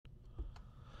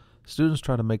Students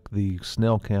try to make the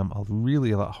snail cam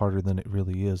really a lot harder than it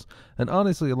really is. And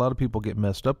honestly, a lot of people get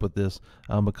messed up with this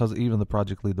because even the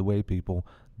Project Lead the Way people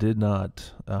did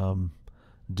not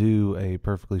do a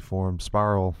perfectly formed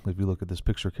spiral if you look at this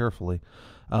picture carefully.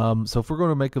 So if we're going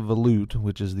to make a volute,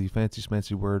 which is the fancy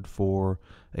smancy word for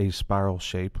a spiral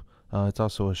shape, it's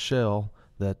also a shell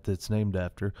that it's named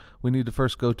after, we need to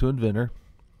first go to Inventor,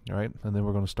 all right, and then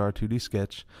we're going to start 2D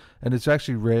sketch, and it's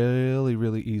actually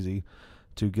really easy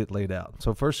to get laid out.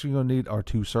 So first you're going to need our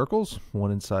two circles,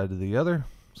 one inside of the other,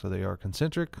 so they are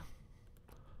concentric.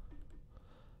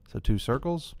 So two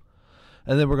circles,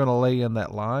 and then we're going to lay in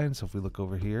that line. So if we look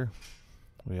over here,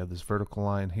 we have this vertical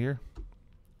line here.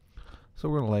 So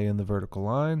we're going to lay in the vertical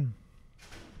line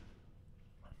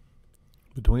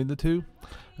between the two,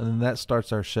 and then that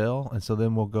starts our shell. And so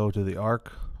then we'll go to the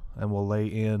arc and we'll lay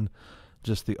in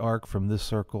just the arc from this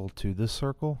circle to this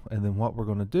circle. And then what we're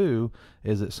going to do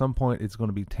is at some point it's going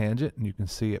to be tangent, and you can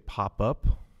see it pop up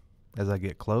as I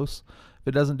get close. If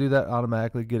it doesn't do that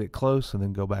automatically, get it close and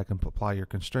then go back and apply your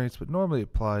constraints, but normally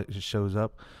it just shows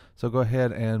up. So go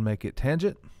ahead and make it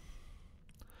tangent.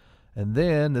 And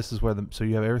then this is where so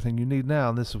you have everything you need now,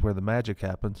 and this is where the magic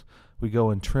happens. We go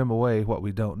and trim away what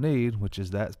we don't need, which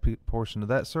is that portion of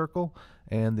that circle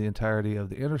and the entirety of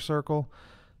the inner circle,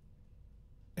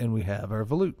 and we have our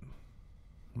volute.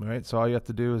 All right, so all you have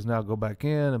to do is now go back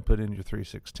in and put in your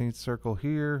 3/16 circle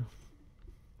here.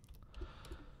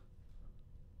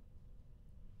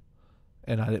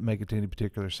 And I didn't make it to any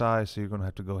particular size, so you're going to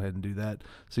have to go ahead and do that.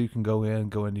 So you can go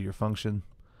into your function,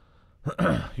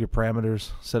 your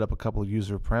parameters, set up a couple of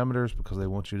user parameters because they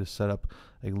want you to set up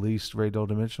a least radial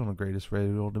dimension and a greatest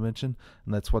radial dimension,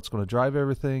 and that's what's going to drive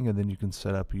everything. And then you can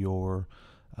set up your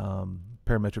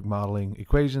parametric modeling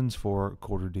equations for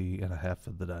 1/4 d and 1/2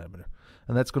 of the diameter,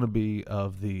 and that's going to be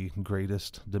of the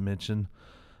greatest dimension.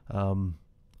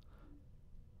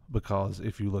 Because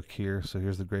if you look here, so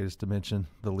here's the greatest dimension,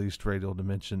 the least radial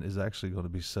dimension is actually going to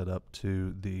be set up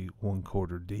to the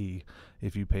 1/4 d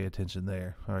if you pay attention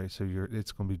there. All right, so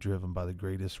it's going to be driven by the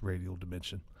greatest radial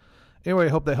dimension. Anyway, I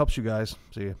hope that helps you guys.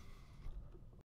 See you.